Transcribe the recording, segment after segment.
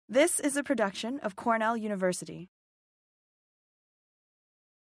This is a production of Cornell University.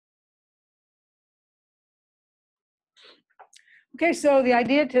 Okay, so the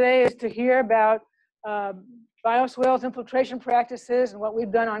idea today is to hear about Bioswales infiltration practices and what we've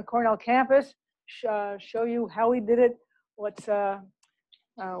done on Cornell campus, show you how we did it, But to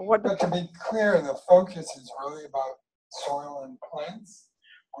be clear, the focus is really about soil and plants.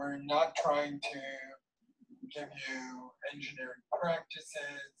 We're not trying to give you engineering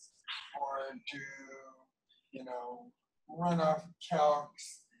practices or do, runoff calcs.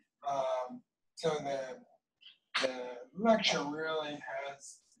 So the lecture really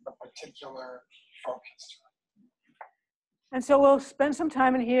has a particular focus. And so we'll spend some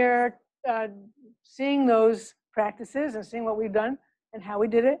time in here seeing those practices and seeing what we've done and how we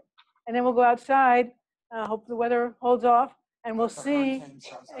did it. And then we'll go outside, hope the weather holds off, and we'll see,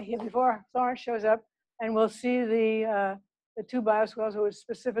 before Florence shows up, and we'll see the two bioswales who we're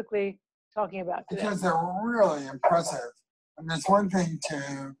specifically talking about today. Because they're really impressive. And it's one thing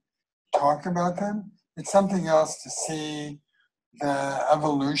to talk about them. It's something else to see the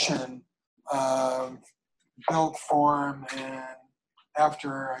evolution of built form and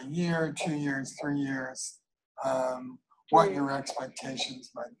after a year, 2 years, 3 years, what your expectations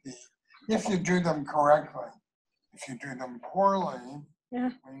might be. If you do them correctly. If you do them poorly, we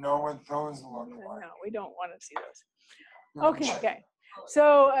know what those look like. No, we don't want to see those. Okay.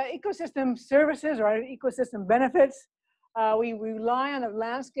 So ecosystem services or ecosystem benefits. We rely on the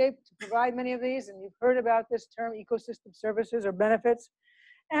landscape to provide many of these, and you've heard about this term, ecosystem services or benefits.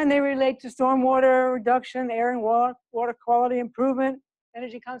 And they relate to stormwater reduction, air and water quality improvement,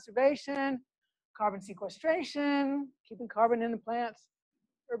 energy conservation, carbon sequestration, keeping carbon in the plants,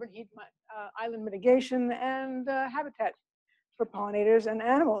 urban heat island mitigation, and habitat for pollinators and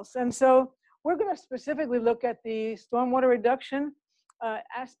animals. And so we're going to specifically look at the stormwater reduction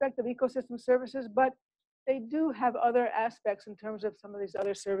aspect of ecosystem services, but they do have other aspects in terms of some of these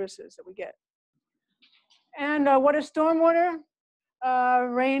other services that we get. And what is stormwater?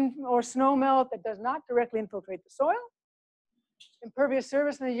 Rain or snow melt that does not directly infiltrate the soil. Impervious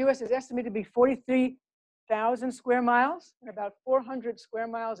surface in the U.S. is estimated to be 43,000 square miles, and about 400 square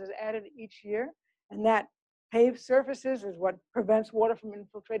miles is added each year. And that paved surfaces is what prevents water from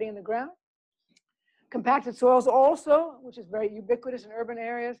infiltrating in the ground. Compacted soils also, which is very ubiquitous in urban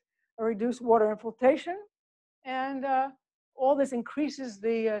areas, reduce water infiltration. And all this increases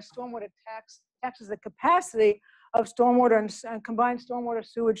the stormwater taxes the capacity of stormwater and combined stormwater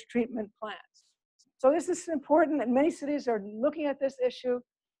sewage treatment plants. So this is important, and many cities are looking at this issue,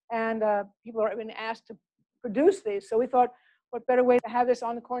 and people are being asked to produce these. So we thought, what better way to have this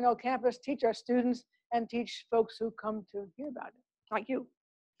on the Cornell campus, teach our students, and teach folks who come to hear about it, like you.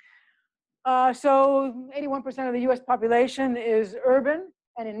 So 81% of the US population is urban,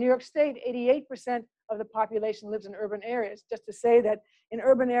 and in New York State, 88% of the population lives in urban areas. Just to say that in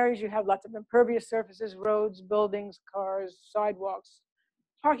urban areas, you have lots of impervious surfaces, roads, buildings, cars, sidewalks,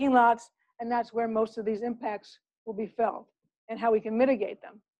 parking lots, and that's where most of these impacts will be felt and how we can mitigate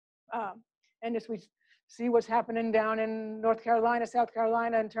them. And as we see what's happening down in North Carolina, South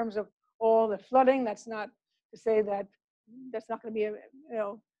Carolina, in terms of all the flooding, that's not to say that that's not going to be,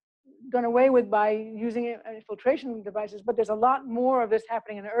 done away with by using infiltration devices, but there's a lot more of this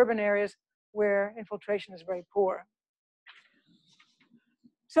happening in urban areas where infiltration is very poor.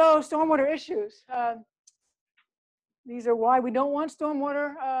 So stormwater issues. These are why we don't want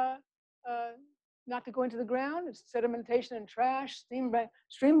stormwater not to go into the ground. It's sedimentation and trash,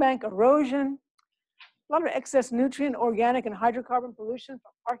 stream bank erosion, a lot of excess nutrient, organic, and hydrocarbon pollution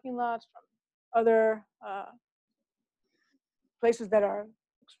from parking lots, from other places that are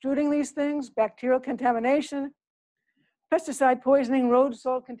extruding these things, bacterial contamination, pesticide poisoning, road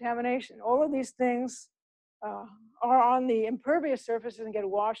salt contamination. All of these things are on the impervious surfaces and get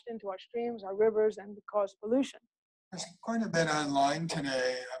washed into our streams, our rivers, and cause pollution. There's quite a bit online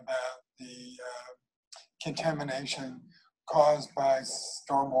today about the contamination caused by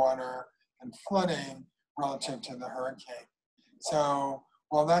stormwater and flooding relative to the hurricane. So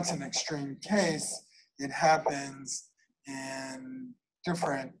while that's an extreme case, it happens in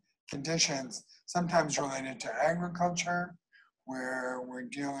different conditions, sometimes related to agriculture, where we're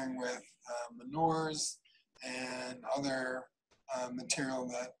dealing with manures and other material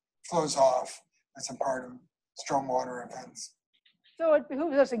that flows off as a part of stormwater events. So it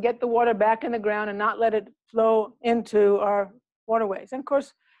behooves us to get the water back in the ground and not let it flow into our waterways. And of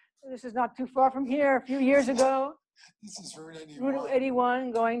course, this is not too far from here. A few years ago, this is Route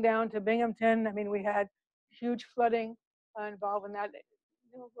 81 going down to Binghamton. I mean, we had huge flooding involved in that.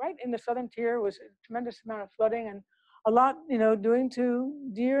 Right in the southern tier was a tremendous amount of flooding, and a lot,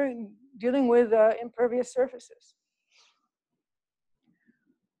 dealing with impervious surfaces.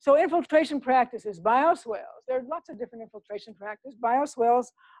 So infiltration practices, bioswales. There are lots of different infiltration practices. Bioswales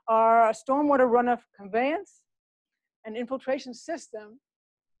are a stormwater runoff conveyance, an infiltration system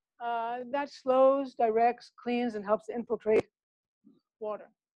that slows, directs, cleans, and helps to infiltrate water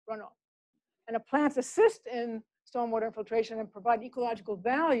runoff. And the plants assist in stormwater infiltration and provide ecological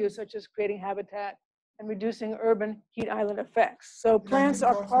value, such as creating habitat and reducing urban heat island effects. So plants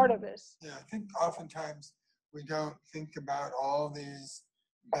are part of this. Yeah, I think oftentimes we don't think about all these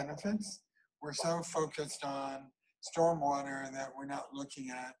benefits. We're so focused on stormwater that we're not looking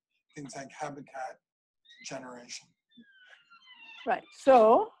at things like habitat generation. Right.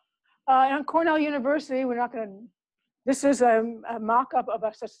 So on Cornell University, we're not going to, this is a mock-up of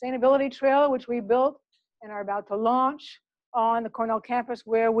a sustainability trail which we built and are about to launch on the Cornell campus,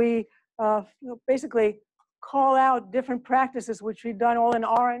 where we basically call out different practices, which we've done all in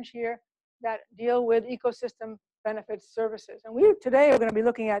orange here, that deal with ecosystem benefits services. And we today are going to be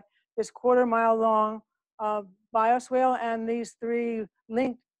looking at this 1/4 mile long bioswale and these 3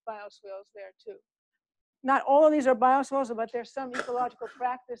 linked bioswales there too. Not all of these are bioswales, but there's some ecological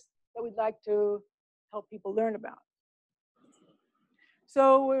practice that we'd like to help people learn about.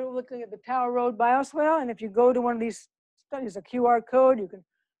 So we're looking at the Tower Road bioswale, and if you go to one of these studies, a QR code, you can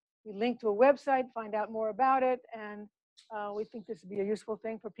link to a website, find out more about it, and we think this would be a useful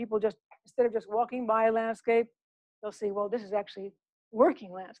thing for people. Just instead of just walking by a landscape, they'll see, well, this is actually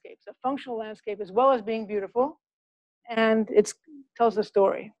working landscape. It's a functional landscape as well as being beautiful, and it tells a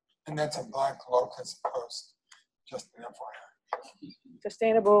story. And that's a black locust post, just an FYI.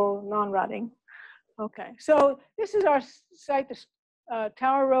 Sustainable, non-rotting. Okay, so this is our site, the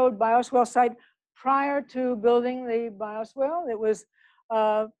Tower Road bioswale site. Prior to building the bioswale, it was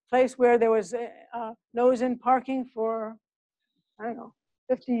a place where there was nose-in parking for, I don't know,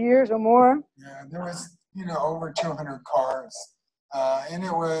 50 years or more. Yeah, there was, over 200 cars, and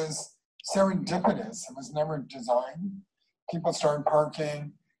it was serendipitous. It was never designed. People started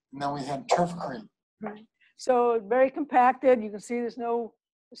parking, and then we had turf creep. Right. So very compacted. You can see there's no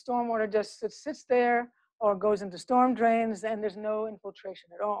stormwater, just sits there or goes into storm drains, and there's no infiltration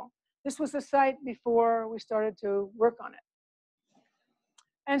at all. This was the site before we started to work on it.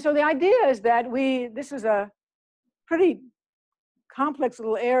 And so the idea is that this is a pretty complex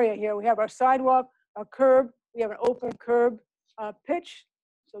little area here. We have our sidewalk, our curb, we have an open curb pitch,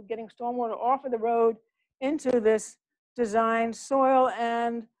 so getting stormwater off of the road into this designed soil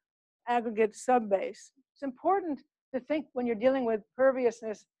and aggregate subbase. It's important to think when you're dealing with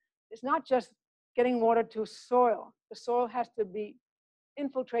perviousness, it's not just getting water to soil. The soil has to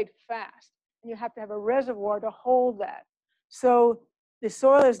infiltrate fast, and you have to have a reservoir to hold that. So the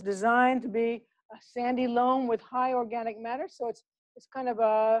soil is designed to be a sandy loam with high organic matter, so it's kind of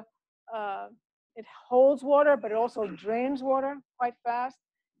it holds water, but it also drains water quite fast.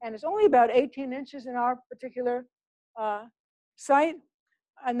 And it's only about 18 inches in our particular site.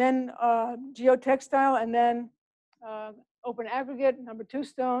 And then geotextile, and then open aggregate, number 2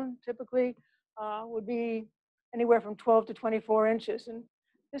 stone, typically would be anywhere from 12 to 24 inches. And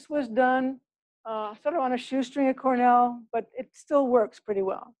this was done sort of on a shoestring at Cornell, but it still works pretty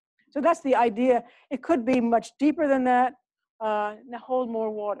well. So that's the idea. It could be much deeper than that, and hold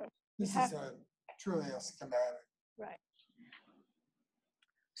more water. This is truly a schematic. Right.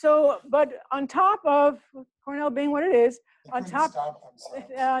 So, but on top of Cornell being what it is, on top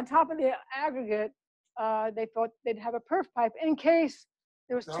of the aggregate, they thought they'd have a perf pipe in case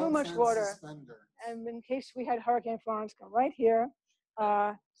there was too much water, and in case we had Hurricane Florence come right here,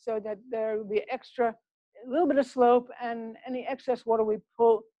 so that there would be a little bit of slope, and any excess water we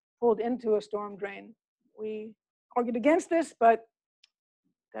pulled into a storm drain. We argued against this, but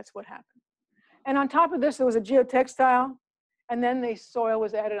that's what happened. And on top of this, there was a geotextile, and then the soil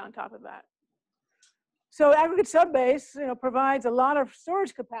was added on top of that. So aggregate subbase, provides a lot of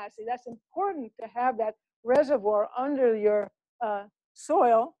storage capacity. That's important to have that reservoir under your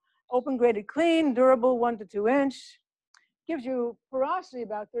soil, open graded clean, durable 1 to 2 inch. Gives you porosity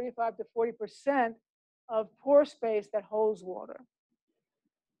about 35 to 40% of pore space that holds water.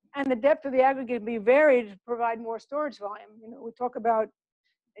 And the depth of the aggregate can be varied to provide more storage volume. We talk about,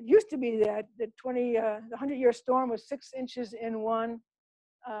 it used to be that the 100-year storm was 6 inches in one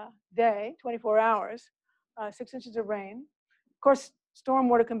day, 24 hours, 6 inches of rain. Of course, storm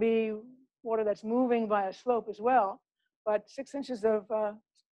water can be water that's moving by a slope as well, but 6 inches of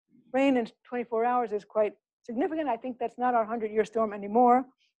rain in 24 hours is quite significant. I think that's not our 100-year storm anymore,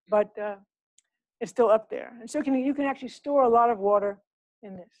 but it's still up there. And so you can actually store a lot of water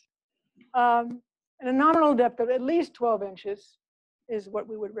in this. And a nominal depth of at least 12 inches is what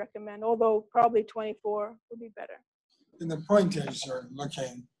we would recommend, although probably 24 would be better. And the point is you're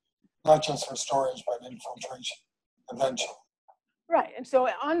looking not just for storage, but infiltration eventually. Right, and so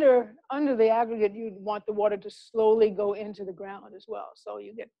under the aggregate, you'd want the water to slowly go into the ground as well. So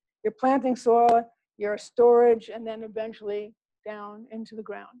you get your planting soil, your storage, and then eventually down into the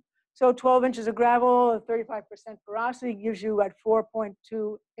ground. So 12 inches of gravel, 35% porosity gives you about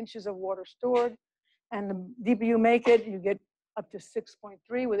 4.2 inches of water stored. And the deeper you make it, you get up to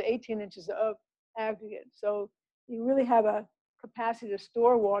 6.3 with 18 inches of aggregate. So you really have a capacity to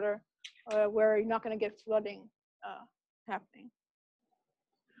store water where you're not going to get flooding happening.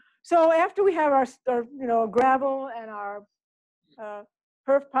 So after we have our gravel and our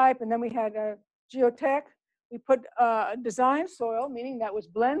perf pipe, and then we had a geotech, we put design soil, meaning that was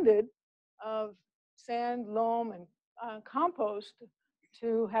blended of sand, loam, and compost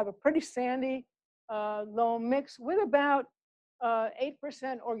to have a pretty sandy loam mix with about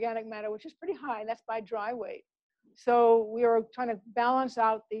 8% organic matter, which is pretty high. That's by dry weight. So we are trying to balance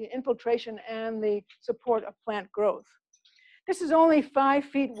out the infiltration and the support of plant growth. This is only 5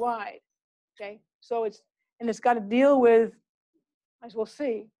 feet wide, okay? So it's got to deal with, as we'll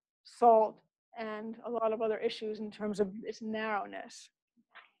see, salt and a lot of other issues in terms of its narrowness.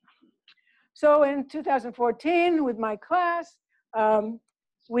 So in 2014, with my class,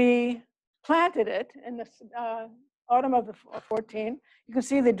 we planted it in the autumn of 14. You can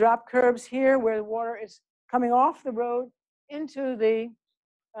see the drop curves here where the water is coming off the road into the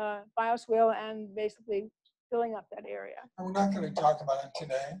bioswale and basically filling up that area. And we're not going to talk about it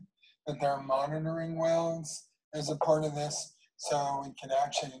today, but there are monitoring wells as a part of this, so we can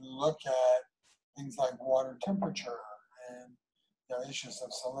actually look at things like water temperature and issues of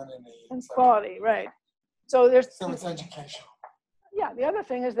salinity and quality, right? So so it's educational. Yeah, the other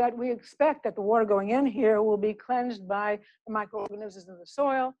thing is that we expect that the water going in here will be cleansed by the microorganisms in the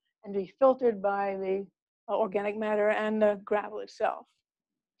soil and be filtered by the organic matter and the gravel itself.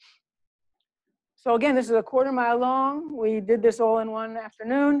 So again, this is a 1/4 mile long. We did this all in one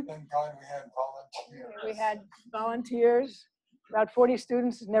afternoon. Thank God we had volunteers. We had volunteers, about 40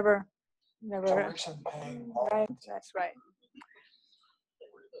 students, never. Tuition paying. Right, that's right.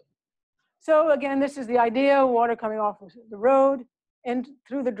 So again, this is the idea, water coming off the road and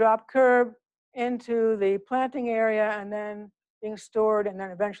through the drop curb into the planting area and then being stored and then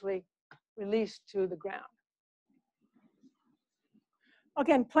eventually released to the ground.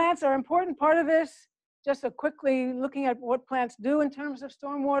 Again, plants are an important part of this. Just quickly looking at what plants do in terms of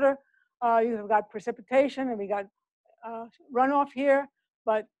stormwater. You've got precipitation and we got runoff here,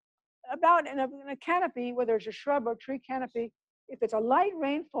 but about in a canopy, whether it's a shrub or tree canopy, if it's a light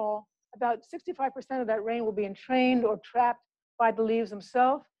rainfall, about 65% of that rain will be entrained or trapped by the leaves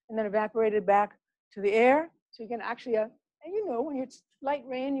themselves and then evaporated back to the air. So you can actually, and when it's light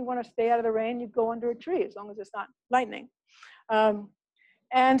rain, you want to stay out of the rain, you go under a tree as long as it's not lightning.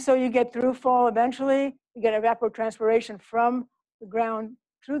 And so you get through fall eventually, you get evapotranspiration from the ground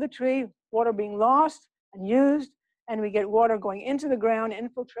through the tree, water being lost and used, and we get water going into the ground,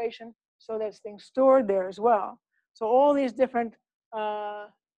 infiltration, so that it's being stored there as well. So all these different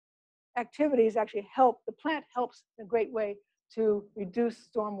activities actually help, the plant helps in a great way to reduce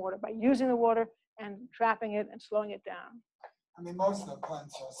stormwater by using the water and trapping it and slowing it down. I mean, most of the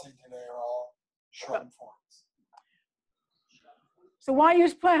plants you'll see today are all shrub forms. So why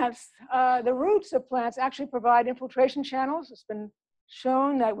use plants? The roots of plants actually provide infiltration channels. It's been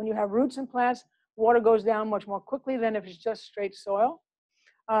shown that when you have roots in plants, water goes down much more quickly than if it's just straight soil.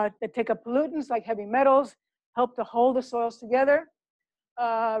 They take up pollutants like heavy metals, help to hold the soils together,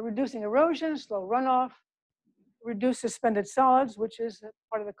 reducing erosion, slow runoff, reduce suspended solids, which is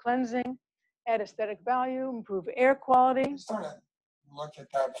part of the cleansing, add aesthetic value, improve air quality. Sort of look at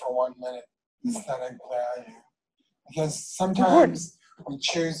that for 1 minute, aesthetic value. Because sometimes we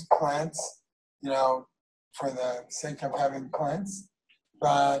choose plants, for the sake of having plants,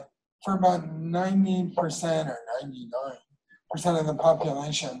 but for about 90% or 99% of the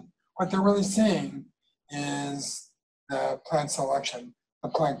population, what they're really seeing is the plant selection, the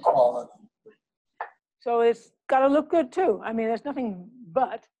plant quality. So it's got to look good too. I mean, there's nothing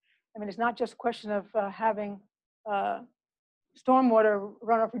but. I mean, it's not just a question of having stormwater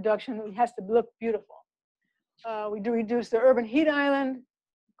runoff reduction. It has to look beautiful. We do reduce the urban heat island,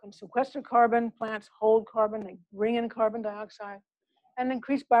 can sequester carbon, plants hold carbon, they bring in carbon dioxide, and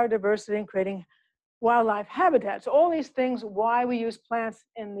increase biodiversity and creating wildlife habitats. So all these things, why we use plants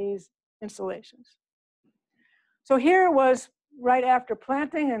in these installations. So here was right after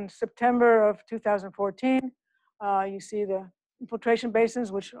planting in September of 2014. You see the infiltration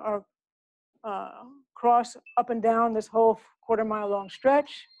basins, which are cross up and down this whole quarter-mile long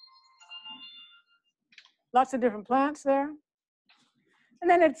stretch. Lots of different plants there. And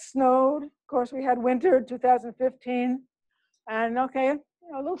then it snowed. Of course, we had winter 2015. And okay,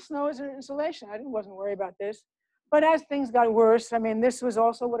 a little snow is an insulation. I wasn't worried about this. But as things got worse, I mean, this was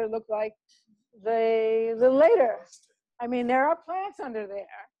also what it looked like the later. I mean, there are plants under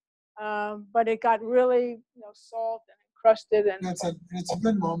there, but it got really, salt and encrusted. And it's a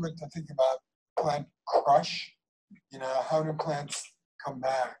good moment to think about plant crush. How do plants come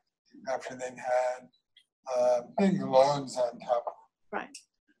back after they've had big loads on top of them? Right,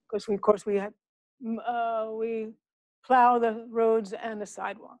 because we plow the roads and the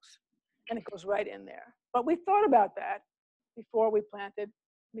sidewalks, and it goes right in there. But we thought about that before we planted,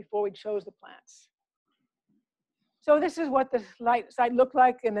 before we chose the plants. So this is what the site looked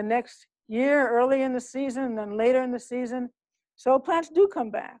like in the next year, early in the season, and then later in the season. So plants do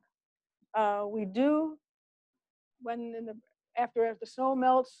come back. We do, after the snow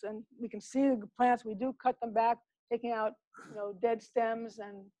melts and we can see the plants, we do cut them back, taking out dead stems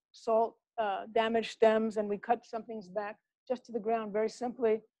and salt damaged stems, and we cut some things back just to the ground very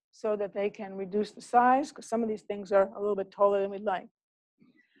simply so that they can reduce the size, because some of these things are a little bit taller than we'd like.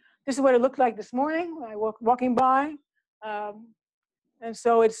 This is what it looked like this morning when I walking by. And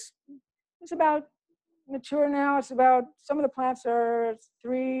so it's about mature now. It's about, some of the plants are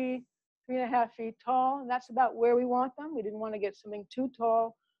 3.5 feet tall, and that's about where we want them. We didn't want to get something too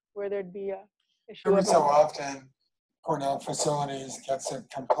tall where there'd be a issue. Every so often, Cornell facilities gets a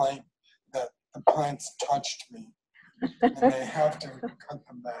complaint that the plants touched me, and they have to cut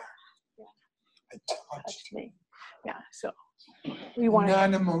them back. Yeah. They touched me. Yeah, so we want to.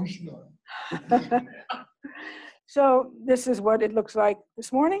 Not emotional. So this is what it looks like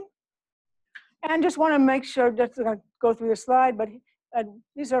this morning. And just want to make sure, just going to go through the slide, but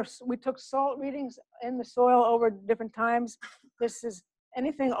we took salt readings in the soil over different times. This is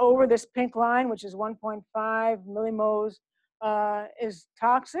anything over this pink line, which is 1.5 millimoles, is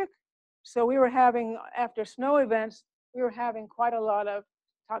toxic. So we were having, after snow events, we were having quite a lot of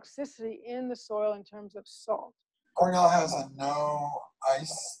toxicity in the soil in terms of salt. Cornell has a no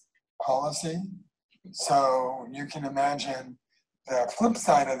ice policy. So you can imagine the flip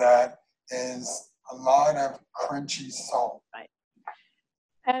side of that is a lot of crunchy salt. Right.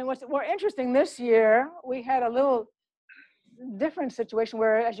 And what's more interesting this year, we had a little different situation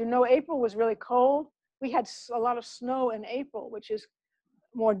where, as you know, April was really cold. We had a lot of snow in April, which is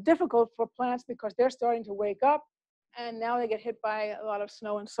more difficult for plants because they're starting to wake up, and now they get hit by a lot of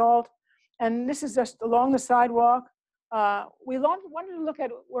snow and salt. And this is just along the sidewalk. We wanted to look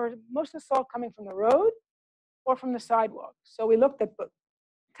at where most of the salt coming from the road or from the sidewalk. So we looked at,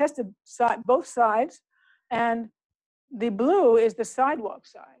 tested both sides, and the blue is the sidewalk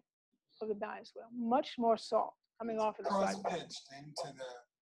side of the Bioswale. Much more salt coming off of the sidewalk. Cross-pitched into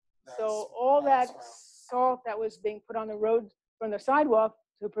the So all that salt that was being put on the road from the sidewalk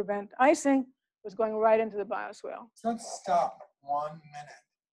to prevent icing was going right into the Bioswale. So let's stop 1 minute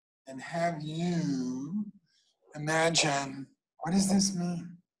and have you imagine, what does this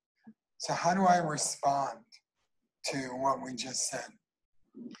mean? So how do I respond to what we just said?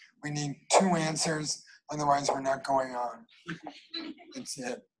 We need 2 answers, otherwise we're not going on. That's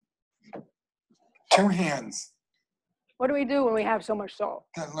it. 2 hands. What do we do when we have so much salt?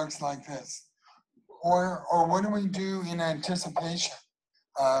 That looks like this. Or what do we do in anticipation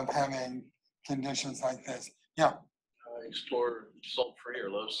of having conditions like this? Yeah. Explore salt-free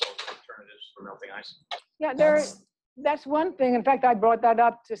or low-salt alternatives for melting ice. Yeah, that's one thing. In fact, I brought that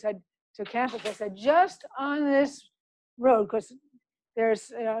up to campus. I said, just on this road, because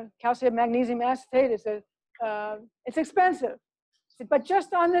there's calcium magnesium acetate. It's expensive. I said, but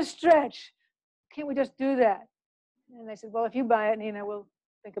just on this stretch, can't we just do that? And they said, well, if you buy it, Nina, we'll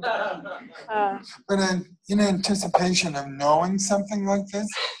think about it. But in anticipation of knowing something like this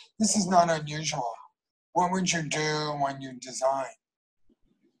is not unusual. What would you do when you design?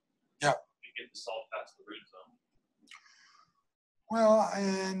 Yeah. You get the salt past the root zone. Well,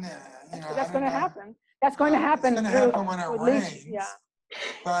 and that's going to happen. That's going to happen. It's going to happen when it rains. Yeah.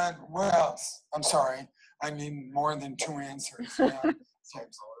 But what else? I'm sorry. I need more than 2 answers. Yeah.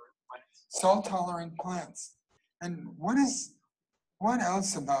 Salt-tolerant plants. And what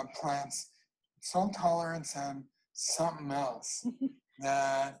else about plants? Salt tolerance and something else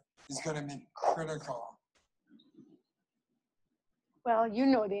that is going to be critical. Well, you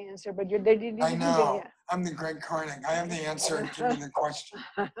know the answer, but they didn't. I know. I'm the Greg Carnick. I have the answer. Give me the question.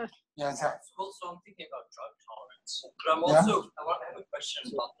 Yeah, So I'm thinking about drug tolerance, but I'm also I have a question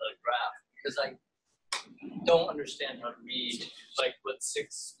about the graph because I don't understand how to read like what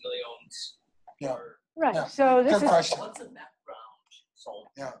 6 milliohms Yeah. Right. Yeah. So this Good is question. What's the background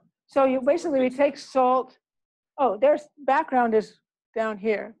salt? Yeah. so you basically we take salt. Oh, there's background is down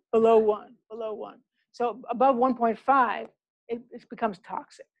here below 1, below 1. So above 1.5, it becomes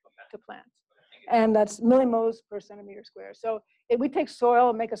toxic to plants, and that's millimoles per centimeter square. So we take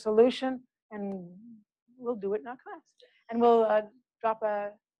soil, make a solution, and we'll do it in our class, and we'll drop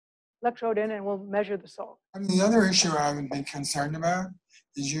a electrode in, and we'll measure the salt. I mean, the other issue I would be concerned about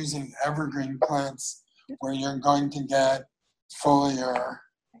is using evergreen plants where you're going to get foliar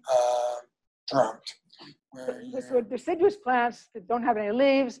drought. With deciduous plants that don't have any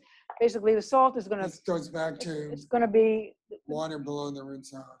leaves, basically the salt is going to. This goes back to It's going to be water below the root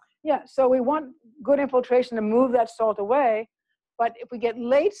zone. Yeah, so we want good infiltration to move that salt away. But if we get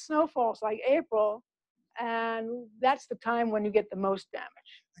late snowfalls like April, and that's the time when you get the most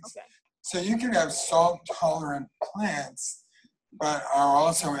damage. Okay. So you can have salt-tolerant plants, but are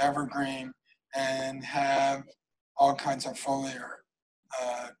also evergreen and have all kinds of foliar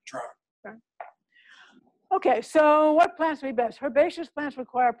drought. Okay, so what plants would be best? Herbaceous plants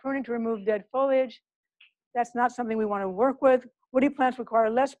require pruning to remove dead foliage. That's not something we want to work with. Woody plants require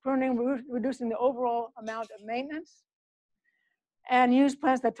less pruning, reducing the overall amount of maintenance. And use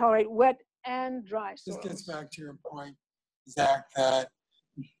plants that tolerate wet and dry soils. This gets back to your point, Zach, that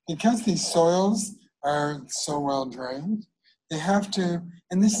because these soils are so well drained, they have to,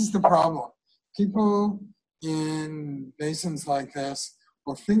 and this is the problem. People in basins like this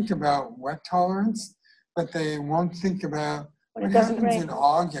will think about wet tolerance, but they won't think about When what it doesn't happens rain. in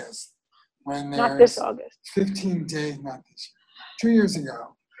August when Not this there's August. 15 days, not this year, 2 years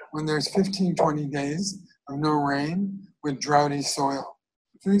ago, when there's 15, 20 days of no rain with droughty soil.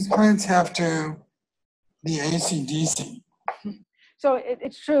 So these plants have to be AC/DC. So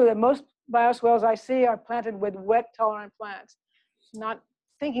it's true that most bioswales I see are planted with wet tolerant plants, not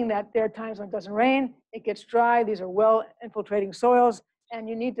thinking that there are times when it doesn't rain, it gets dry, these are well infiltrating soils, and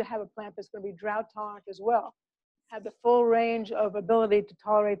you need to have a plant that's going to be drought tolerant as well, have the full range of ability to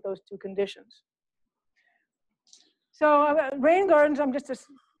tolerate those two conditions. So rain gardens, I'm just to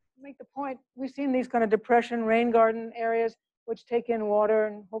make the point, we've seen these kind of depression rain garden areas which take in water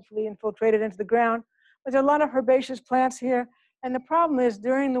and hopefully infiltrate it into the ground. But there are a lot of herbaceous plants here. And the problem is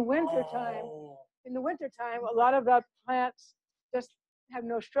during the winter time, in the winter time, a lot of the plants just have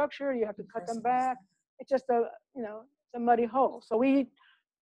no structure. You have to cut them back. It's just a, you know, it's a muddy hole. So we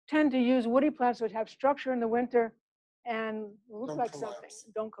tend to use woody plants which have structure in the winter and look Don't like collapse.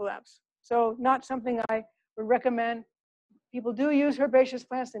 something, don't collapse. So not something I would recommend. People do use herbaceous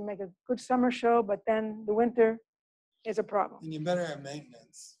plants. They make a good summer show, but then the winter is a problem. And you better have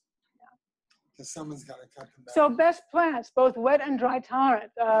maintenance. Because someone's got to cut them back. So best plants, both wet and dry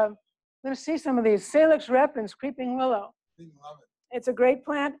tolerant. I'm going to see some of these. Salix repens, creeping willow. We love it. It's a great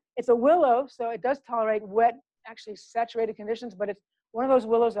plant. It's a willow, so it does tolerate wet, actually saturated conditions, but it's one of those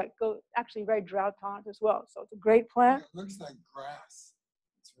willows that go actually very drought tolerant as well. So it's a great plant. It looks like grass.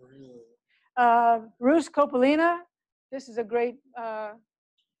 It's really. Rus copalina. This is a great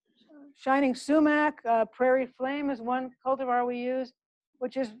shining sumac. Prairie flame is one cultivar we use,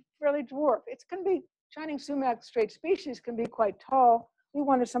 which is fairly dwarf. It can be, shining sumac straight species can be quite tall. We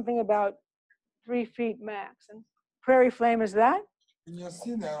wanted something about 3 feet max. And prairie flame is that. And you'll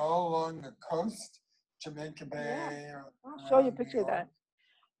see that all along the coast, Jamaica Bay. Yeah. Or I'll show you a around picture New of York.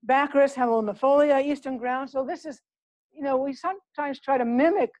 that. Baccharis, hemilonifolia, eastern ground. So this is, you know, we sometimes try to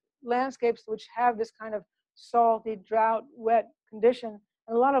mimic landscapes which have this kind of salty, drought, wet condition.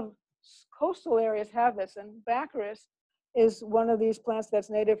 And a lot of coastal areas have this. And Baccharis is one of these plants that's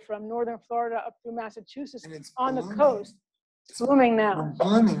native from northern Florida up through Massachusetts And it's on the blooming. coast. It's blooming We're now.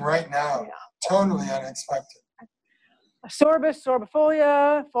 blooming right now. Yeah. Totally unexpected. Sorbus,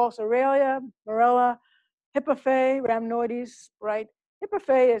 sorbifolia, false aurelia, morella, hippophae, rhamnoides, right?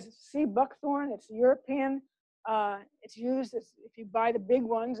 Hippophae is sea buckthorn. It's European. It's used as, if you buy the big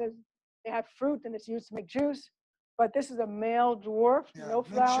ones, they have fruit and it's used to make juice. But this is a male dwarf, Yeah, no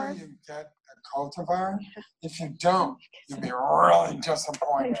make flowers. sure you get a cultivar. If you don't, you'll be really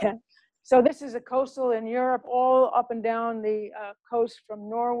disappointed. Yeah. So this is a coastal in Europe, all up and down the coast from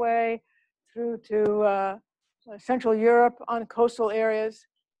Norway through to Central Europe on coastal areas.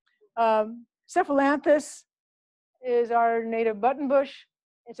 Cephalanthus is our native buttonbush.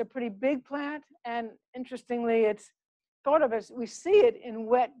 It's a pretty big plant, and interestingly, it's thought of as, we see it in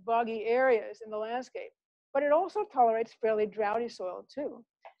wet, boggy areas in the landscape, but it also tolerates fairly droughty soil too.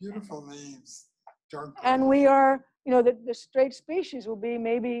 Beautiful leaves. Dark And green. we are, you know, the straight species will be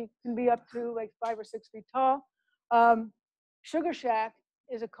can be up to like 5 or 6 feet tall. Sugar shack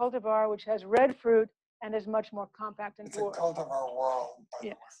is a cultivar which has red fruit and is much more compact and It's a dwarf. cultivar world. By the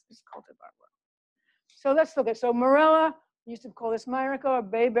way. Yes, it's cultivar. So let's look at, so morella, we used to call this myrica or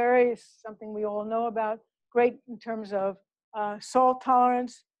bayberry, is something we all know about. Great in terms of salt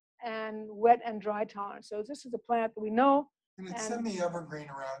tolerance and wet and dry tolerance. So this is a plant that we know. And it's semi-evergreen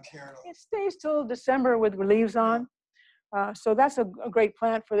around here. It stays till December with leaves on. So that's a great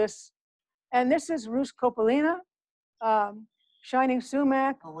plant for this. And this is Rus copalina, shining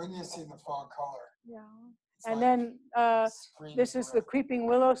sumac. Oh, when you see the fall color. Yeah. It's And like then this is the creeping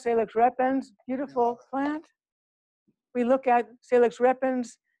willow, Salix repens, beautiful plant. We look at Salix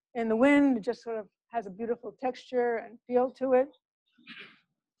repens in the wind, it just sort of has a beautiful texture and feel to it.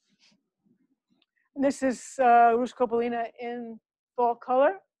 And this is Rus copalina in fall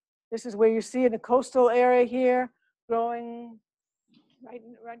color. This is where you see in the coastal area here, growing right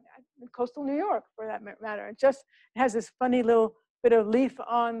in coastal New York, for that matter. It just has this funny little bit of leaf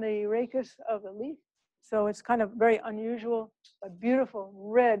on the rachis of the leaf. So it's kind of very unusual, but beautiful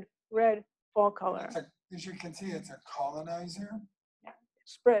red fall color. As you can see, it's a colonizer. Yeah, it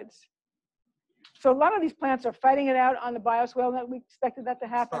spreads. So a lot of these plants are fighting it out on the bioswale. That we expected that to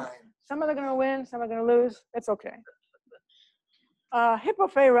happen. Fine. Some are going to win, some are going to lose. That's okay.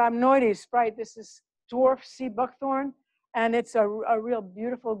 Hippophae rhamnoides, Sprite. This is dwarf sea buckthorn, and it's a real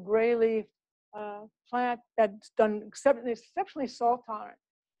beautiful gray leaf plant that's done exceptionally salt tolerant.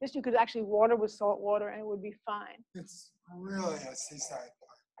 This you could actually water with salt water and it would be fine. It's really a seaside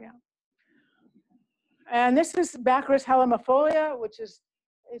plant. Yeah. And this is Baccharis helimifolia, which is,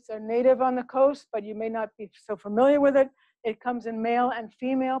 it's a native on the coast, but you may not be so familiar with it. It comes in male and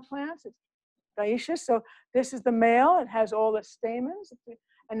female plants. It's dioecious. So this is the male. It has all the stamens.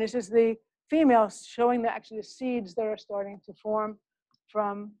 And this is the female, showing actually the seeds that are starting to form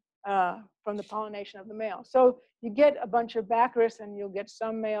from the pollination of the male. So you get a bunch of Baccharis and you'll get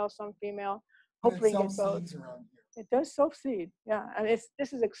some male, some female. Hopefully you get both. It does self-seed, yeah. And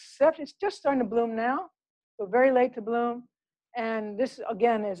this is it's just starting to bloom now, so very late to bloom. And this,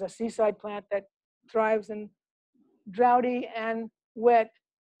 again, is a seaside plant that thrives in droughty and wet,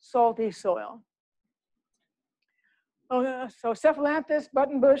 salty soil. So Cephalanthus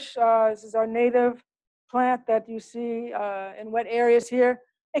buttonbush, this is our native plant that you see in wet areas here.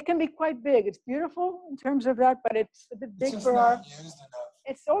 It can be quite big. It's beautiful in terms of that, but it's a bit big for our.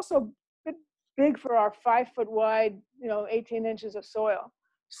 It's also a bit big for our 5 foot wide, 18 inches of soil.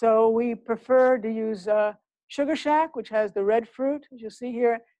 So we prefer to use sugar shack, which has the red fruit, as you'll see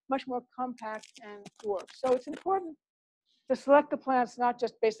here, much more compact and dwarf. So it's important to select the plants not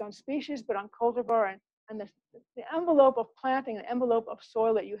just based on species, but on cultivar and the envelope of planting, the envelope of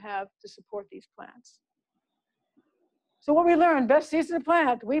soil that you have to support these plants. So what we learned, best season to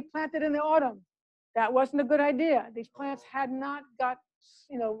plant, we planted in the autumn. That wasn't a good idea. These plants had not got,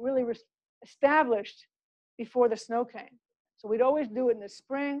 really established before the snow came. So we'd always do it in the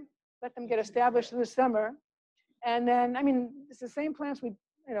spring, let them get established in the summer. And then, it's the same plants we,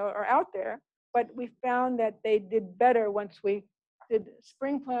 are out there, but we found that they did better once we did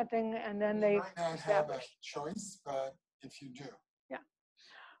spring planting and then they might not have a choice, but if you do.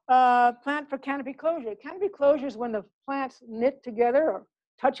 Plant for canopy closure. Canopy closure is when the plants knit together or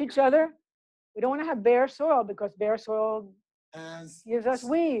touch each other. We don't want to have bare soil because bare soil gives us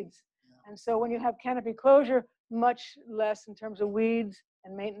weeds. Yeah. And so when you have canopy closure, much less in terms of weeds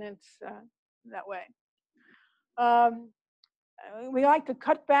and maintenance that way. We like to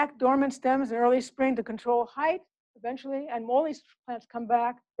cut back dormant stems in early spring to control height eventually, and all these plants come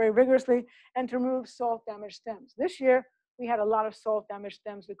back very vigorously, and to remove salt damaged stems. This year, we had a lot of salt damaged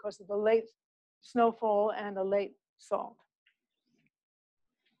stems because of the late snowfall and the late salt.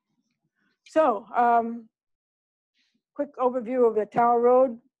 So, quick overview of the Tower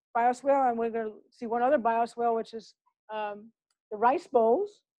Road bioswale, and we're going to see one other bioswale, which is the rice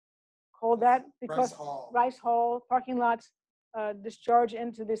bowls, called that because rice hall parking lots discharge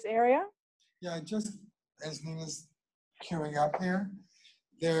into this area. Yeah, just as Nina's queuing up here,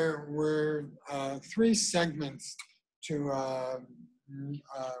 there were 3 segments to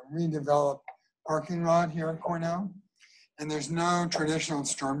redevelop parking lot here at Cornell, and there's no traditional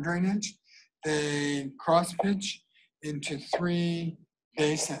storm drainage. They cross pitch into 3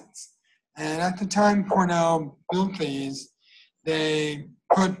 basins, and at the time Cornell built these, they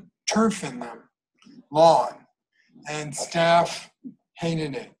put turf in them, lawn, and staff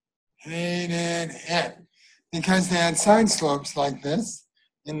hated it because they had side slopes like this,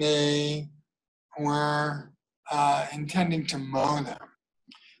 and they were intending to mow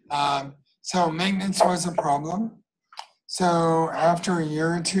them. So maintenance was a problem. So after a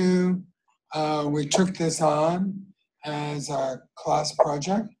year or 2, we took this on as a class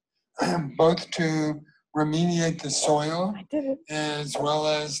project, both to remediate the soil as well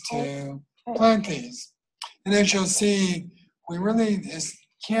as to plant these. And as you'll see, we really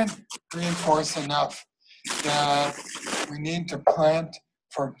can't reinforce enough that we need to plant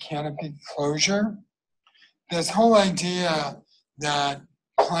for canopy closure. This whole idea that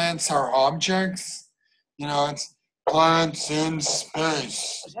plants are objects, it's plants in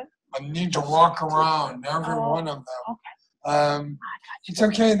space. I need to walk around every one of them. It's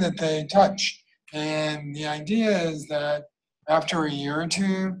okay that they touch. And the idea is that after a year or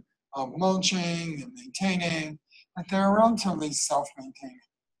two of mulching and maintaining, that they're relatively self-maintaining.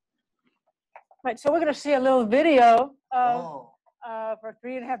 Right, so we're going to see a little video Oh, for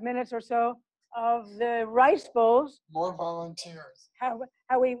 3.5 minutes or so of the rice bowls. more volunteers.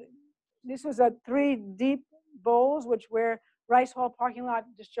 This was 3 deep bowls, which were Rice Hall parking lot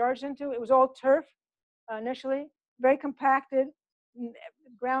discharged into. It was all turf initially, very compacted.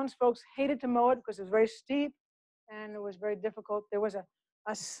 Grounds folks hated to mow it because it was very steep and it was very difficult. There was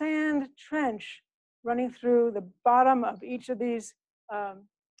a sand trench running through the bottom of each of these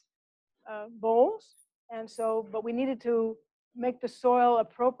bowls. And so, but we needed to make the soil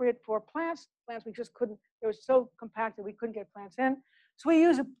appropriate for plants. Plants we just couldn't, they were so compacted we couldn't get plants in. So we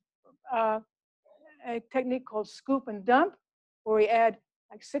use a technique called scoop and dump, where we add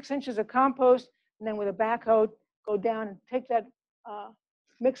like 6 inches of compost, and then with a backhoe, go down and take that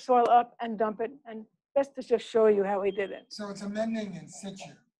mixed soil up and dump it. And that's to just show you how we did it. So it's amending in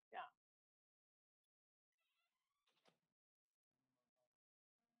situ.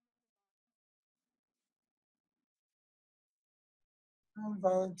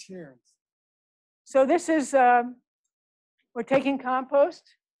 Volunteers. So this is, we're taking compost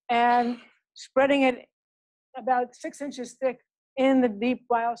and spreading it about 6 inches thick in the deep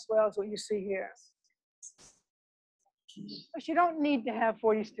bioswales, what you see here. But you don't need to have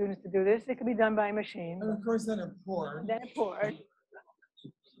 40 students to do this. It can be done by a machine. And of course, then it poured. Then it poured.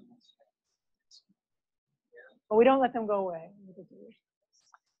 But we don't let them go away.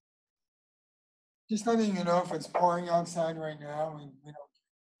 Just letting you know if it's pouring outside right now, we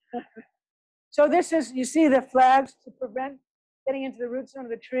don't. So this is, you see the flags to prevent getting into the root zone of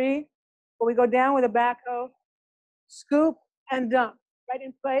the tree. But we go down with a backhoe, scoop and dump right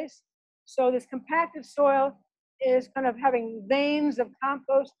in place. So this compacted soil is kind of having veins of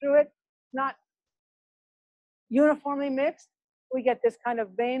compost through it, not uniformly mixed. We get this kind of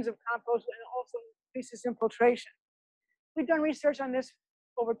veins of compost and also increases infiltration. We've done research on this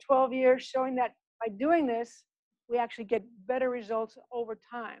over 12 years, showing that by doing this, we actually get better results over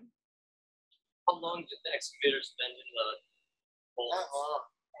time. How long did the excavator spend in the holes?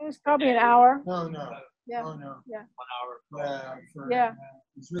 It was probably an hour. No. Yeah. Oh, no. Yeah. 1 hour? Yeah.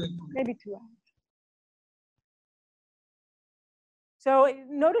 It's really Maybe 2 hours. So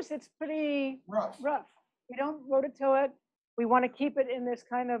notice it's pretty rough. We don't rototill it. We want to keep it in this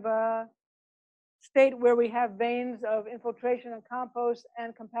kind of state where we have veins of infiltration and compost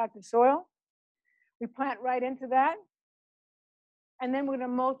and compacted soil. We plant right into that. And then we're going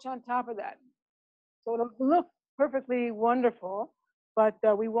to mulch on top of that. So it'll look perfectly wonderful, but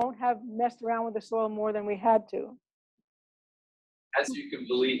we won't have messed around with the soil more than we had to. As you can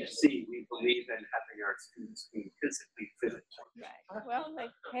see, we believe in having our students be physically fit. Right. Well,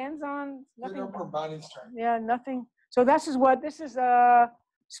 like hands-on, Good nothing. upper body strength. Yeah, nothing. So this is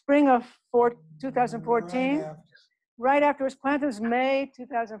spring of 2014. Right after it was planted, it was May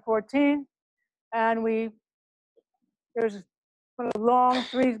 2014. And there's a long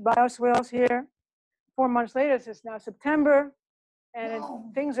 3 bioswales here. 4 months later, it's now September, and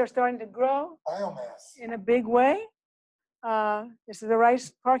things are starting to grow Biomass. in a big way. This is the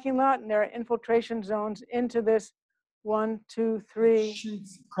rice parking lot, and there are infiltration zones into this 1, 2, 3.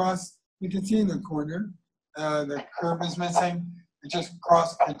 Sheets across, you can see in the corner, the curb is missing. It just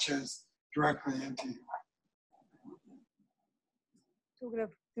cross pitches directly into you. So we're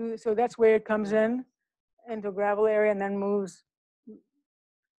gonna do, so that's where it comes in into a gravel area and then moves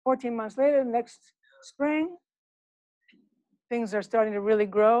 14 months later, next spring. Things are starting to really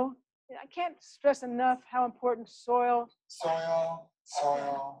grow. I can't stress enough how important soil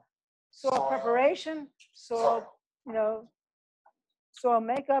preparation, soil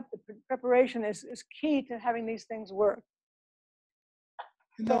makeup, the preparation is key to having these things work.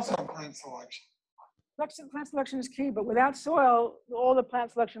 And also plant selection. Plant selection is key, but without soil, all the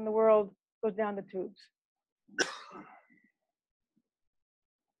plant selection in the world goes down the tubes.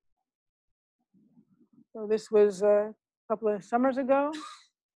 So this was a couple of summers ago.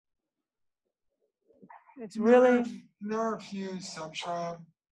 It's really... There are a few subshrub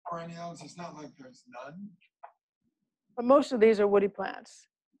perennials. It's not like there's none. But most of these are woody plants.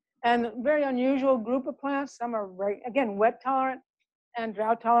 And very unusual group of plants. Some are, again, wet tolerant. and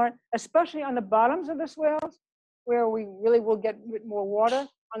drought tolerant, especially on the bottoms of the swales, where we really will get more water.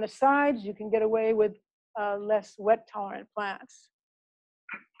 On the sides, you can get away with less wet tolerant plants.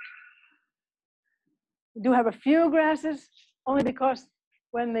 We do have a few grasses, only because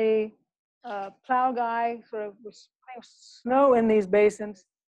when the plow guy sort of was putting snow in these basins,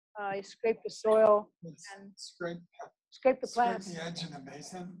 he scraped the soil and scrape the plants. Scrape the edge of the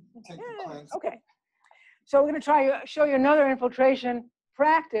basin, take the Yeah, plants. okay. So we're going to show you another infiltration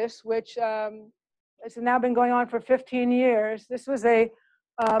practice, which has now been going on for 15 years. This was a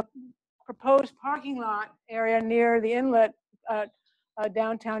proposed parking lot area near the inlet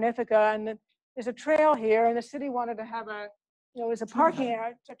downtown Ithaca, and there's a trail here, and the city wanted to have a, it was a parking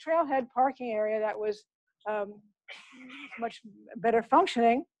area, a trailhead parking area that was much better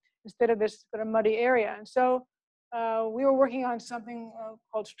functioning instead of this sort of muddy area. And so we were working on something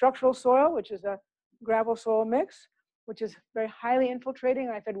called structural soil, which is a gravel soil mix, which is very highly infiltrating.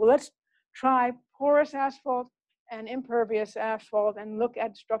 And I said, well, let's try porous asphalt and impervious asphalt and look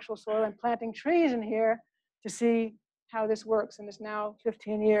at structural soil and planting trees in here to see how this works. And it's now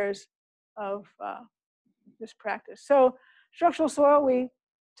 15 years of this practice. So structural soil, we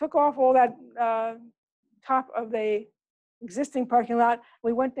took off all that top of the existing parking lot.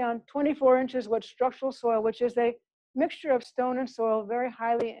 We went down 24 inches with structural soil, which is a mixture of stone and soil, very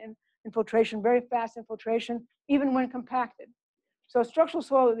highly infiltration, very fast infiltration, even when compacted. So structural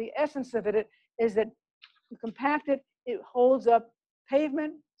soil, the essence of it is that you compact it, it holds up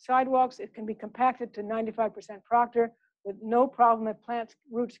pavement, sidewalks. It can be compacted to 95% proctor with no problem of plants'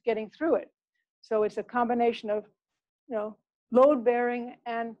 roots getting through it. So it's a combination of, load bearing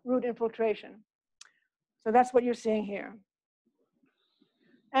and root infiltration. So that's what you're seeing here.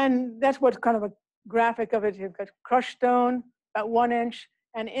 And that's what's kind of a graphic of it. You've got crushed stone, about 1 inch,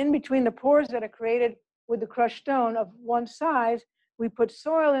 and in between the pores that are created with the crushed stone of one size, we put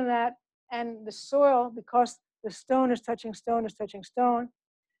soil in that, and the soil, because the stone is touching stone,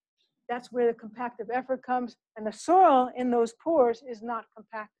 that's where the compactive effort comes, and the soil in those pores is not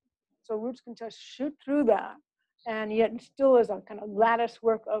compacted. So roots can just shoot through that, and yet it still is a kind of lattice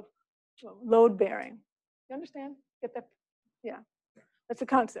work of load bearing. You understand? Get that? Yeah, that's the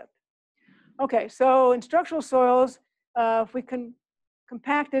concept. Okay, so in structural soils, if we can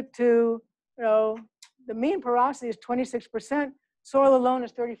compact it to, the mean porosity is 26%, soil alone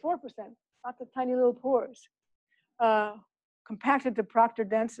is 34%, lots of tiny little pores. Compacted to proctor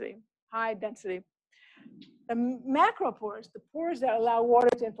density, high density. The macropores, the pores that allow water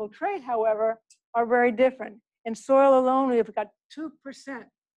to infiltrate, however, are very different. In soil alone, we've got 2%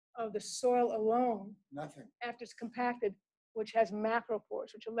 of the soil alone, Nothing. after it's compacted, which has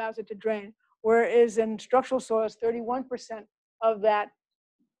macropores, which allows it to drain. Whereas in structural soils, 31% of that,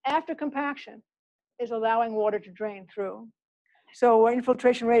 after compaction, is allowing water to drain through. So our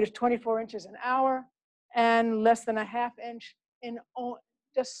infiltration rate is 24 inches an hour and less than a ½ inch in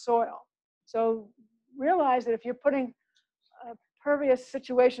just soil. So realize that if you're putting a pervious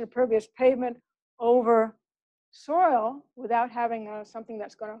situation, a pervious pavement over soil without having something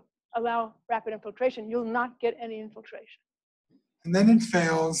that's going to allow rapid infiltration, you'll not get any infiltration. And then it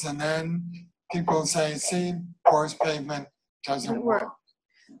fails, and then people say, see, porous pavement doesn't work.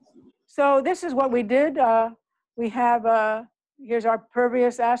 So this is what we did. We have, here's our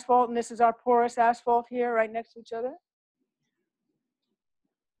pervious asphalt, and this is our porous asphalt here, right next to each other.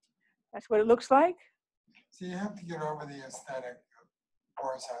 That's what it looks like. So you have to get over the aesthetic of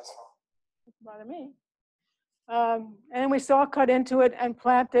porous asphalt. Doesn't bother me. And we saw cut into it and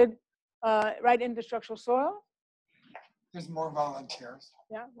planted right into structural soil. There's more volunteers.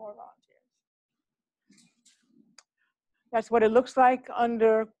 Yeah, more volunteers. That's what it looks like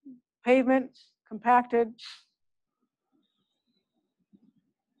under pavement, compacted.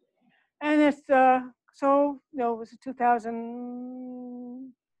 And it's, it was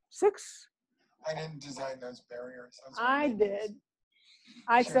 2006. I didn't design those barriers. I did.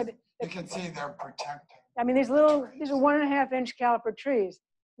 I said, you can see they're protecting. I mean, these are 1.5 inch caliper trees.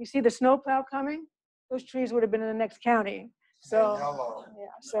 You see the snowplow coming? Those trees would have been in the next county. So,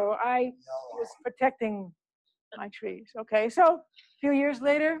 yeah, so I was protecting my trees. Okay, so a few years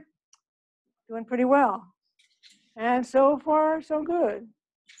later, doing pretty well. And so far, so good.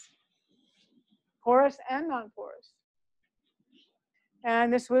 Porous and non-porous.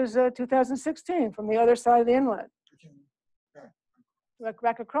 And this was 2016 from the other side of the inlet.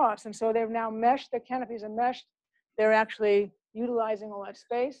 Back across. And so they've now meshed, their canopies are meshed. They're actually utilizing all that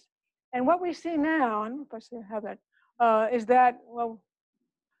space. And what we see now, I don't know if I still have that, is that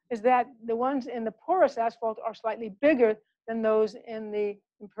the ones in the porous asphalt are slightly bigger than those in the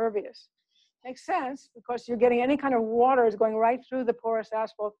impervious. Makes sense because you're getting any kind of water is going right through the porous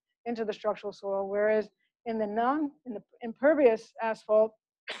asphalt into the structural soil, whereas in the impervious asphalt,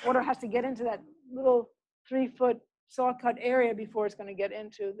 water has to get into that little 3-foot saw cut area before it's going to get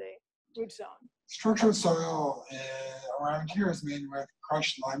into the root zone. Structural soil around here is made with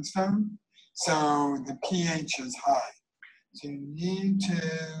crushed limestone, so the pH is high. So you need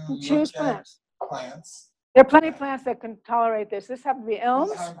to choose look at plants. There are plenty of plants that can tolerate this. This happens to be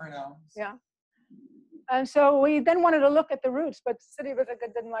elms. Hybrid elms. Yeah. And so we then wanted to look at the roots, but the city of Ithaca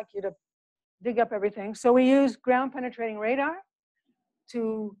didn't like you to dig up everything. So we used ground penetrating radar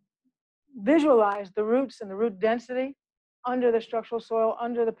to visualize the roots and the root density under the structural soil,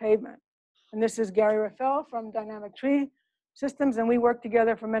 under the pavement. And this is Gary Raffel from Dynamic Tree Systems, and we worked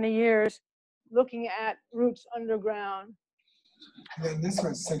together for many years looking at roots underground. And this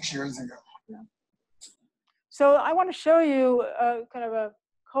was 6 years ago. Yeah. So I want to show you kind of a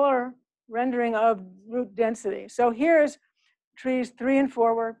color rendering of root density. So here's trees 3 and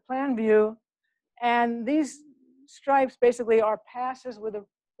 4 were plan view, and these stripes basically are passes with a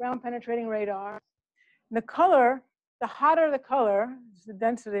ground penetrating radar. And the color, the hotter the color, is the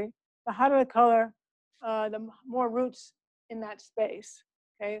density, the hotter the color, the more roots in that space.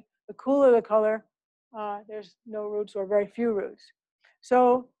 Okay, the cooler the color, there's no roots or very few roots.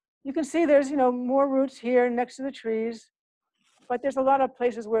 So you can see there's more roots here next to the trees, but there's a lot of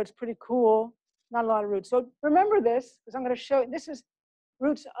places where it's pretty cool, not a lot of roots. So remember this, because I'm going to show you, this is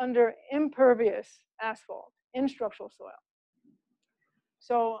roots under impervious asphalt in structural soil.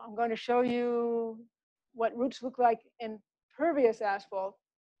 So I'm going to show you what roots look like in pervious asphalt,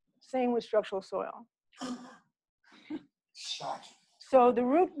 same with structural soil. Shocking. So the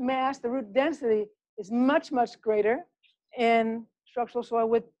root mass, the root density is much, much greater in structural soil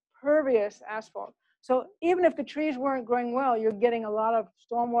with pervious asphalt. So even if the trees weren't growing well, you're getting a lot of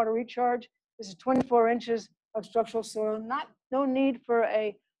stormwater recharge. This is 24 inches of structural soil. No need for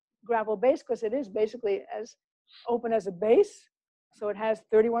a gravel base because it is basically as open as a base. So it has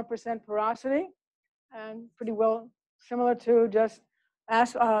 31% porosity and pretty well similar to just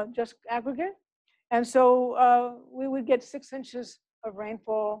aggregate. And so we would get 6 inches of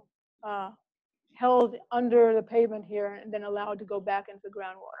rainfall held under the pavement here and then allowed to go back into the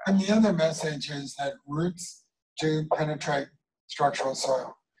groundwater. And the other message is that roots do penetrate structural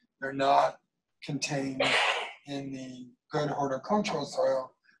soil. They're not contained in the good horticultural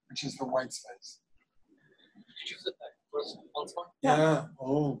soil, which is the white space. Did you flip that first once more? Yeah.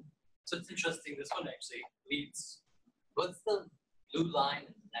 Oh. So it's interesting. This one actually leads. What's the blue line in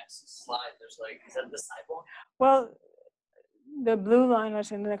the next slide? There's like, is that the sidewalk? Well, the blue line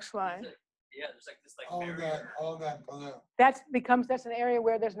is in the next slide. Yeah, there's like this barrier. All that blue. That's an area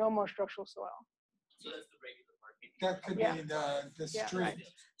where there's no more structural soil. So that's the regular parking. That could be the street. Right.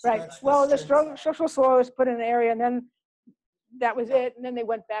 So Right. that's Well, the street. structural soil was put in an area, and then that was it. And then they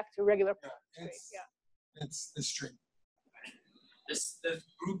went back to regular. Yeah, it's the street. This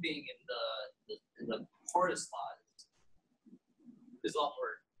grouping in the forest lot is a lot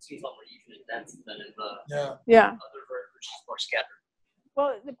more, seems a lot more even and dense than in the other vert, which is more scattered.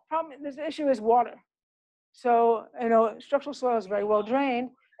 Well, the problem, this issue is water. So, structural soil is very well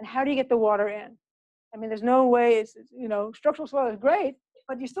drained, and how do you get the water in? I mean, there's no way, structural soil is great,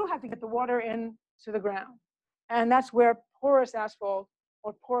 but you still have to get the water in to the ground. And that's where porous asphalt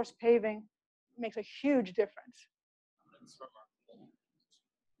or porous paving makes a huge difference.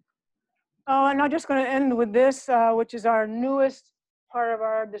 Oh, and I'm just going to end with this, which is our newest part of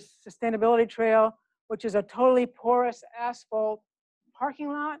our sustainability trail, which is a totally porous asphalt parking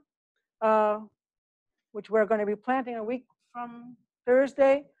lot, which we're going to be planting a week from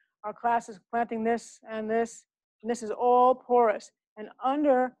Thursday. Our class is planting this, and this is all porous. And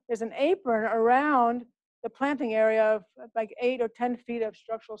there's an apron around the planting area of like 8 or 10 feet of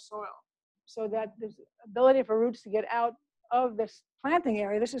structural soil, so that there's ability for roots to get out of this planting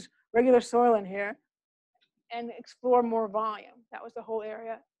area. This is regular soil in here, and explore more volume. That was the whole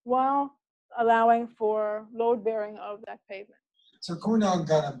area, while allowing for load bearing of that pavement. So Cornell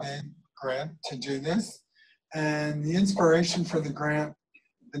got a big grant to do this, and the inspiration for the grant,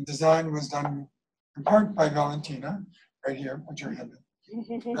 the design was done in part by Valentina, right here, put your hand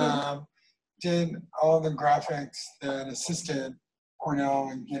in. Did all the graphics that assisted Cornell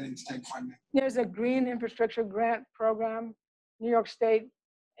in getting state funding. There's a green infrastructure grant program, New York State.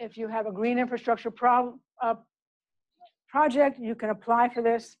 If you have a green infrastructure project, you can apply for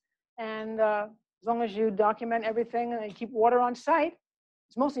this, and as long as you document everything and keep water on site,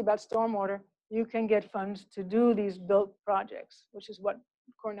 it's mostly about stormwater, you can get funds to do these built projects, which is what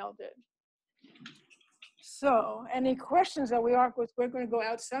Cornell did. So, any questions that we're going to go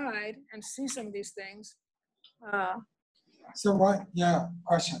outside and see some of these things. So what? Yeah,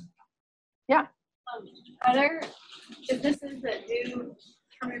 question. Yeah. Are there businesses that do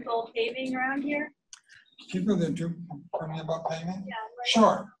permeable paving around here? People that do permeable paving?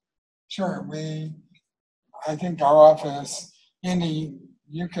 Yeah. Sure. I think our office, Andy,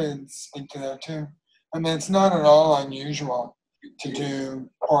 you could speak to that too. I mean, it's not at all unusual to do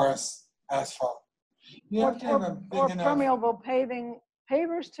porous asphalt. You have to have a big enough permeable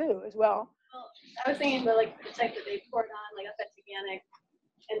pavers too, as well. Well, I was thinking about like the type that they poured on, like that's organic,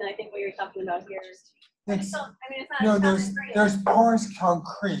 and I think what you're talking about here is. It's not. No, there's porous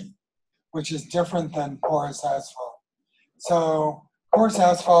concrete, which is different than porous asphalt. So porous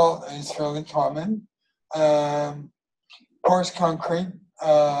asphalt is fairly common. Porous concrete.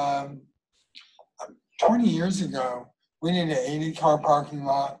 20 years ago, we needed an 80-car parking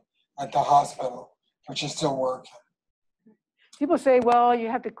lot at the hospital, which is still working. People say, well, you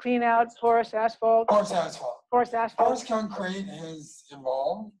have to clean out porous asphalt. Porous asphalt. Porous asphalt. Porous concrete has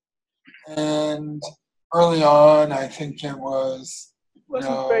evolved, and early on, I think it was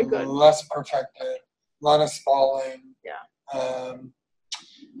very good. less perfected, a lot of spalling. Yeah.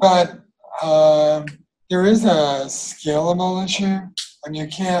 But there is a scalable issue, and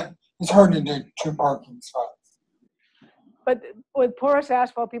it's hard to do 2 parking spots. But with porous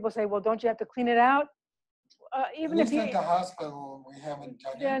asphalt, people say, well, don't you have to clean it out? Even if at the hospital, we haven't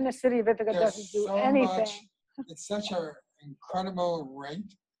done it. Then the city of Ithaca doesn't do anything. It's such an incredible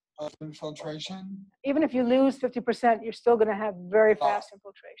rate of infiltration. Even if you lose 50%, you're still going to have very fast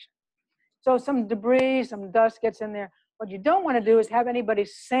infiltration. So some debris, some dust gets in there. What you don't want to do is have anybody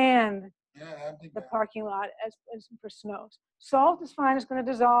sand the parking lot as for snows. Salt is fine, it's going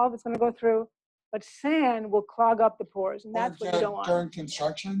to dissolve, it's going to go through, but sand will clog up the pores, and that's what you don't want. During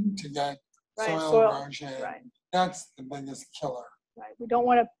construction, to get soil erosion, that's the biggest killer. Right, we don't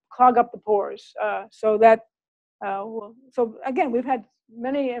want to clog up the pores. So again, we've had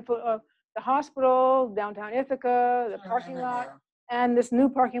many, the hospital, downtown Ithaca, the parking lot, and this new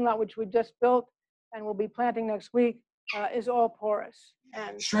parking lot, which we just built and we'll be planting next week, is all porous.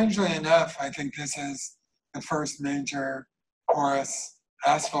 And strangely enough, I think this is the first major porous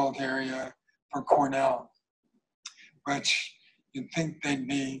asphalt area for Cornell, which you'd think they'd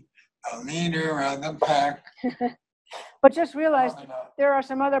be a leader of the pack. But just realize there are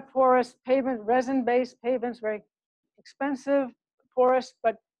some other porous pavement, resin-based pavements, very expensive, porous,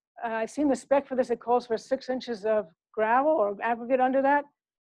 but I've seen the spec for this. It calls for 6 inches of gravel or aggregate under that.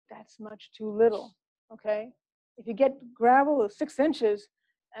 That's much too little, okay? If you get gravel with 6 inches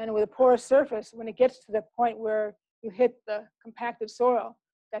and with a porous surface, when it gets to the point where you hit the compacted soil,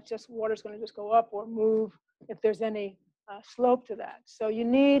 water's going to just go up or move if there's any slope to that. So you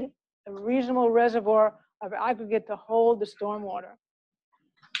need a reasonable reservoir of aggregate to hold the stormwater.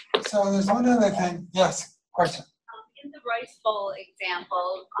 So there's one other thing. Yes, question. In the rice bowl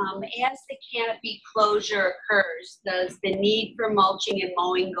example, as the canopy closure occurs, does the need for mulching and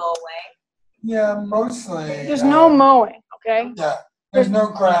mowing go away? Yeah, mostly. There's no mowing, okay? Yeah, there's no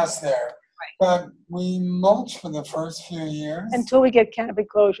grass there. But we mulch for the first few years. Until we get canopy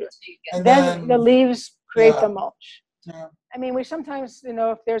closure. And then the leaves create the mulch. Yeah. I mean, we sometimes,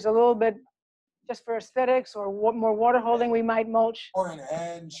 if there's a little bit just for aesthetics or more water holding, we might mulch. Or an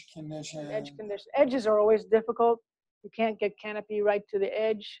edge condition. Edges are always difficult. You can't get canopy right to the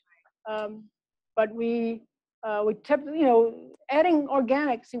edge. But we adding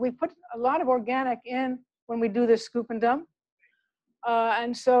organic. See, we put a lot of organic in when we do this scoop and dump.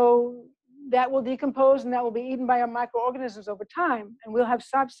 And so that will decompose and that will be eaten by our microorganisms over time, and we'll have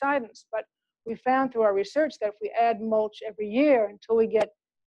subsidence. But we found through our research that if we add mulch every year until we get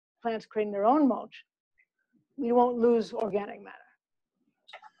plants creating their own mulch, we won't lose organic matter.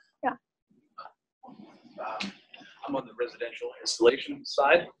 Yeah. I'm on the residential installation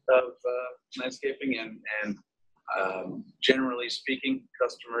side of landscaping, and generally speaking,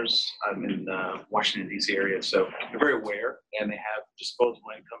 customers, I'm in Washington, D.C. area, so they're very aware, and they have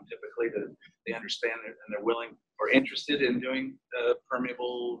disposable income typically that they understand and they're willing or interested in doing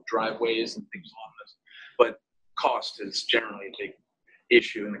permeable driveways and things along this. But cost is generally a big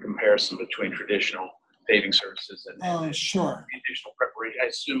issue in the comparison between traditional paving services and the additional preparation. I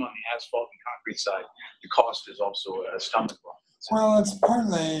assume on the asphalt and concrete side, the cost is also a stomach block. Well, it's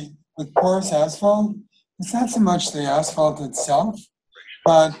partly with porous asphalt. It's not so much the asphalt itself,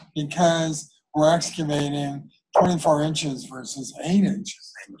 but because we're excavating 24 inches versus 8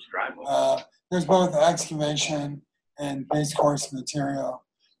 inches. There's both excavation and base course material,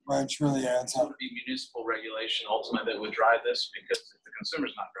 which really adds up. It would be municipal regulation ultimately that would drive this, because if the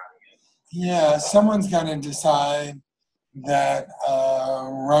consumer's not driving it. Yeah, someone's got to decide that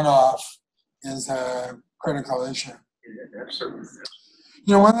runoff is a critical issue.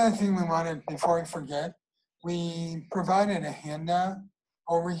 You know, one other thing we wanted, before we forget, we provided a handout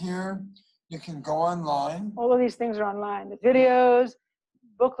over here. You can go online. All of these things are online. The videos,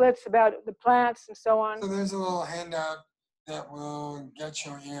 booklets about the plants and so on. So there's a little handout that will get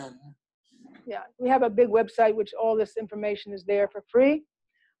you in. Yeah, we have a big website which all this information is there for free.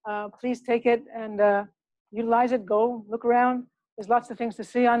 Please take it and utilize it. Go look around. There's lots of things to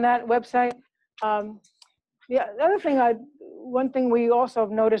see on that website. The other thing, one thing we also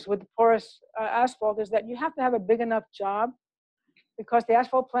have noticed with porous asphalt is that you have to have a big enough job, because the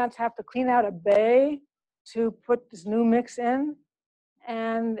asphalt plants have to clean out a bay to put this new mix in.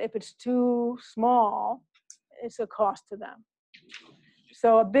 And if it's too small, it's a cost to them.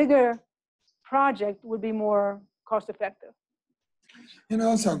 So a bigger project would be more cost effective. And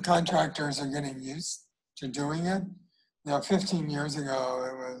also contractors are getting used to doing it. You know, 15 years ago,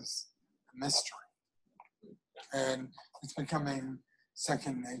 it was a mystery. And it's becoming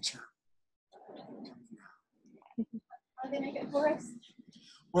second nature. How do they make it porous?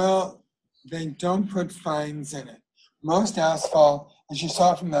 Well, they don't put fines in it. Most asphalt, as you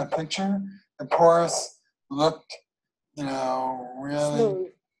saw from that picture, the porous looked, you know, really smooth.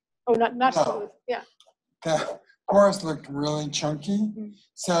 Oh, not no. smooth. Yeah. The porous looked really chunky. Mm-hmm.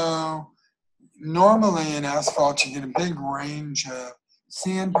 So normally in asphalt, you get a big range of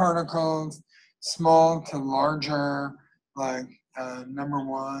sand particles, small to larger, like number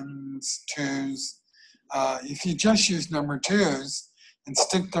ones, twos. If you just use number twos and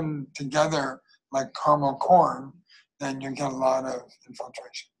stick them together like caramel corn, then you get a lot of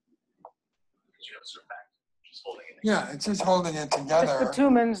infiltration. Yeah, it's just holding it together. It's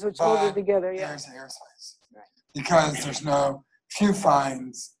bitumens which hold it together, yeah. There's airspace. Right. Because there's few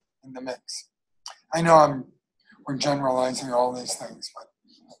fines in the mix. I know we're generalizing all these things,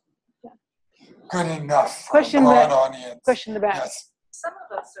 but good enough for a broad audience. Question the back. Yes. Some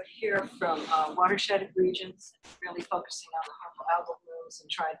of us are here from watershed regions, really focusing on the harmful algal blooms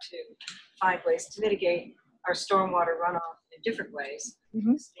and trying to find ways to mitigate our stormwater runoff in different ways,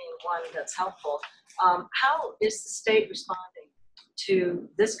 this being one that's helpful. How is the state responding to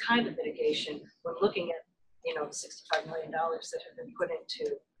this kind of mitigation when looking at, you know, $65 million that have been put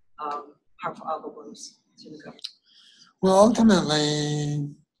into harmful algal blooms through the government? Well,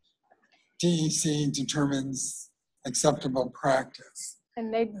 ultimately, DEC determines acceptable practice.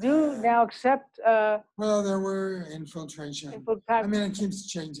 And they do now accept. Well, there were infiltration. I mean, it keeps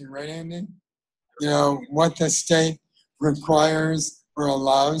changing, right, Andy? You know, what the state requires or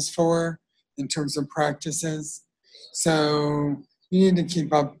allows for in terms of practices. So you need to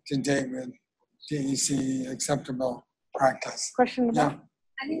keep up to date with DEC acceptable practice. Question about? Yeah.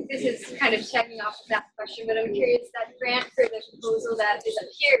 I think this is kind of checking off that question, but I'm curious, that grant for the proposal that is up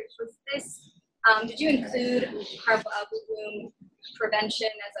here, was this, did you include harmful algal bloom prevention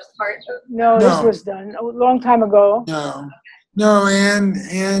as a part of? No, this was done a long time ago. No, and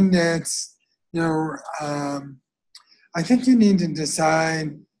it's, you know, I think you need to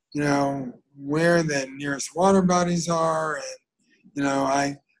decide, you know, where the nearest water bodies are, and, you know,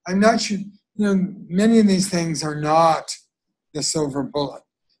 I'm not sure, you know, many of these things are not the silver bullet.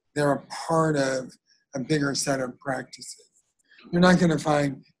 They're a part of a bigger set of practices. You're not going to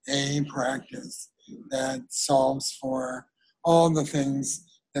find a practice that solves for all the things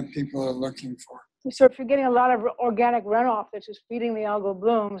that people are looking for. So if you're getting a lot of organic runoff that's just feeding the algal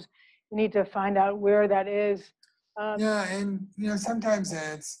blooms, you need to find out where that is. Yeah, and you know, sometimes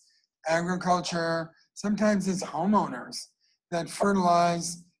it's agriculture, sometimes it's homeowners that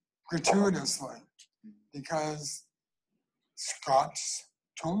fertilize gratuitously because Scott's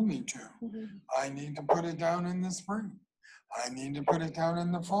told me to. I need to put it down in the spring. I need to put it down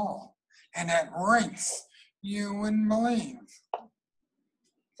in the fall. And at rates you wouldn't believe.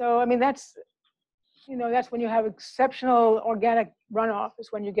 So, I mean, that's, you know, that's when you have exceptional organic runoff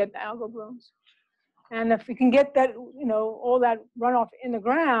is when you get the algal blooms. And if we can get that, you know, all that runoff in the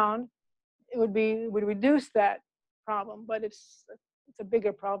ground, it would reduce that problem. But it's a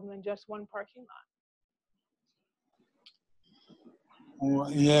bigger problem than just one parking lot.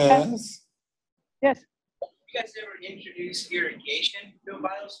 Well, yes. Yes. You guys ever introduce irrigation to a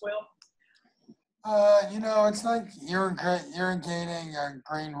bioswale? You know, it's like irrigating a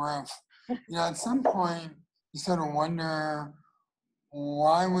green roof. You know, at some point, you sort of wonder,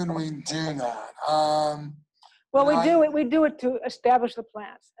 why would we do that? Well, we do it to establish the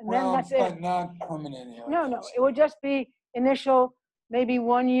plants, and then that's it. But not permanently. No, it would just be initial maybe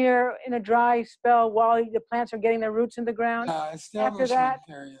 1 year in a dry spell while the plants are getting their roots in the ground. After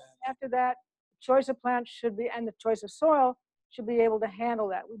that, choice of plants should be, and the choice of soil should be able to handle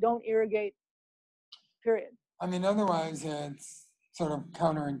that. We don't irrigate, period. I mean, otherwise it's sort of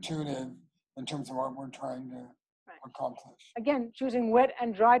counterintuitive in terms of what we're trying to accomplish. Again, choosing wet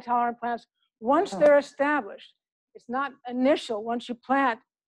and dry tolerant plants. Once they're established, it's not initial. Once you plant,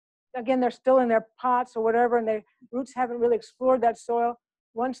 again, they're still in their pots or whatever, and their roots haven't really explored that soil.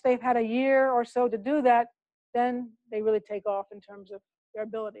 Once they've had a year or so to do that, then they really take off in terms of their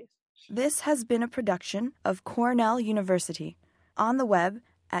abilities. This has been a production of Cornell University, on the web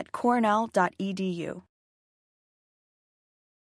at cornell.edu.